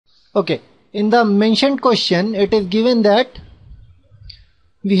Okay, in the mentioned question it is given that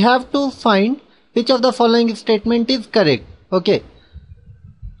we have to find which of the following statement is correct. Okay,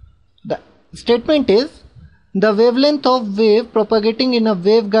 the statement is the wavelength of wave propagating in a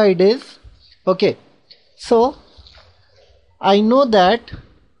waveguide is, okay, so I know that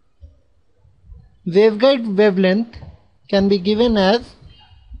waveguide wavelength can be given as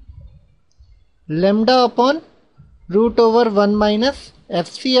lambda upon root over 1 minus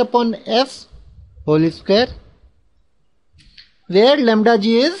fc upon f whole square, where lambda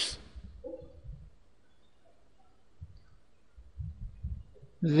g is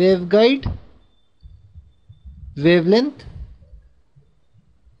waveguide wavelength.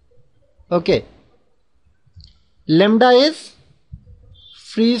 Okay, lambda is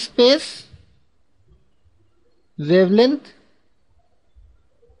free space wavelength,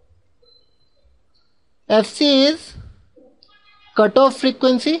 fc is cutoff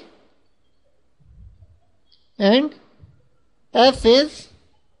frequency, and f is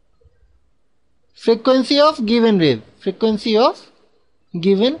frequency of given wave, frequency of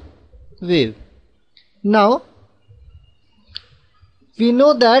given wave. Now we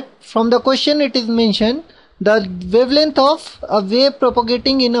know that from the question it is mentioned the wavelength of a wave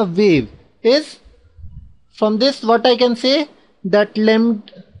propagating in a wave is, from this what I can say, that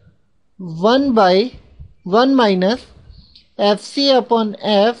lambda 1 by 1 minus fc upon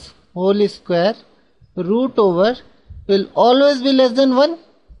f whole square root over will always be less than 1.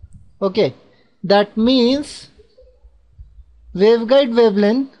 Okay, that means waveguide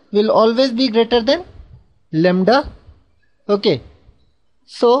wavelength will always be greater than lambda. Okay,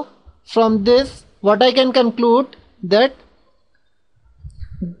 so from this what I can conclude that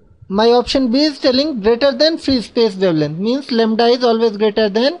my option B is telling greater than free space wavelength, means lambda is always greater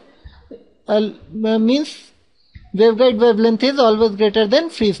than means waveguide wavelength is always greater than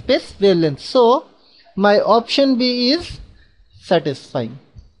free space wavelength. So my option B is satisfying.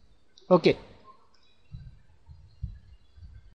 Okay.